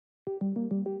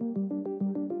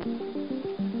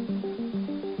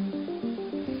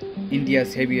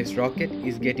India's heaviest rocket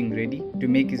is getting ready to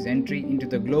make its entry into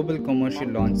the global commercial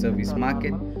launch service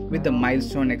market, with the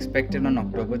milestone expected on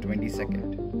October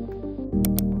 22nd.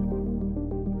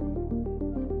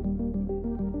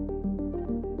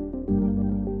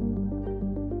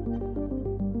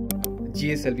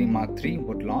 GSLV-Mk III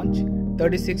would launch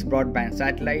 36 broadband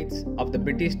satellites of the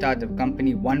British startup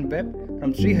company OneWeb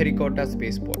from Sriharikota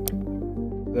spaceport.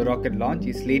 The rocket launch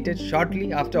is slated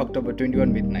shortly after October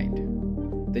 21 midnight.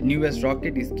 The newest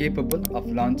rocket is capable of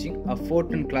launching a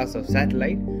 4-ton class of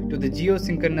satellite to the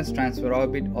Geosynchronous Transfer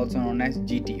Orbit, also known as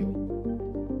GTO.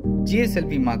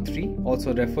 GSLV-Mk III,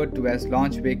 also referred to as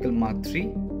Launch Vehicle Mark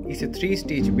III, is a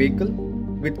 3-stage vehicle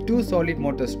with 2 solid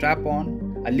motor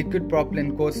strap-on, a liquid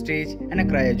propellant core stage and a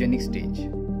cryogenic stage.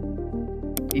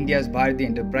 India's Bharati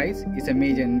Enterprise is a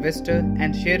major investor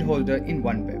and shareholder in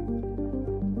OneWeb.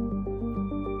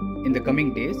 In the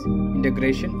coming days,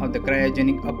 integration of the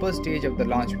cryogenic upper stage of the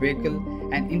launch vehicle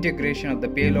and integration of the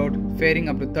payload ferrying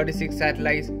up to 36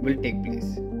 satellites will take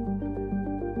place.